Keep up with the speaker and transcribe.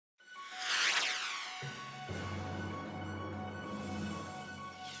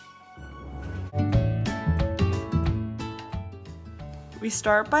We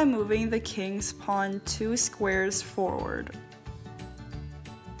start by moving the king's pawn 2 squares forward.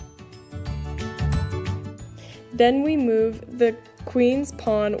 Then we move the queen's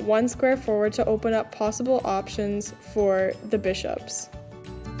pawn 1 square forward to open up possible options for the bishops.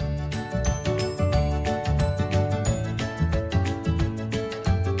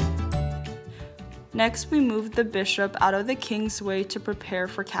 Next, we move the bishop out of the king's way to prepare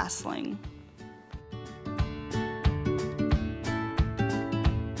for castling.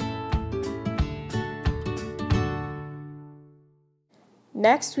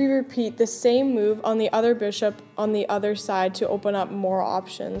 Next, we repeat the same move on the other bishop on the other side to open up more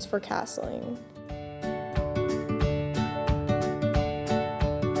options for castling.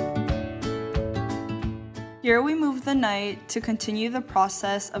 Here we move the knight to continue the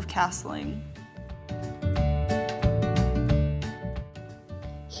process of castling.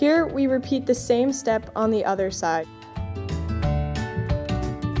 Here we repeat the same step on the other side.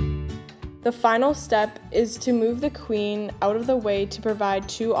 The final step is to move the queen out of the way to provide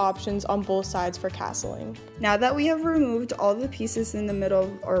 2 options on both sides for castling. Now that we have removed all the pieces in the middle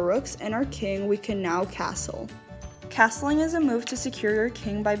of our rooks and our king, we can now castle. Castling is a move to secure your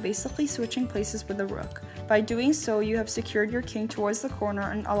king by basically switching places with the rook. By doing so, you have secured your king towards the corner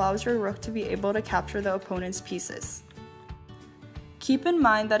and allows your rook to be able to capture the opponent's pieces. Keep in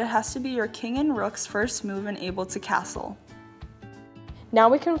mind that it has to be your king and rook's first move and able to castle. Now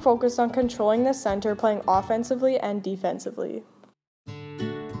we can focus on controlling the center, playing offensively and defensively.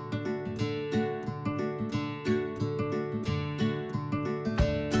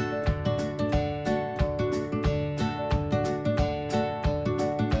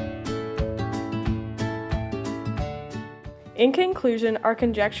 In conclusion, our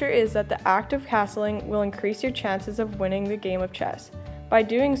conjecture is that the act of castling will increase your chances of winning the game of chess. By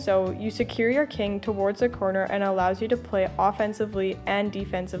doing so, you secure your king towards the corner and allows you to play offensively and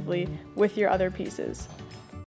defensively with your other pieces.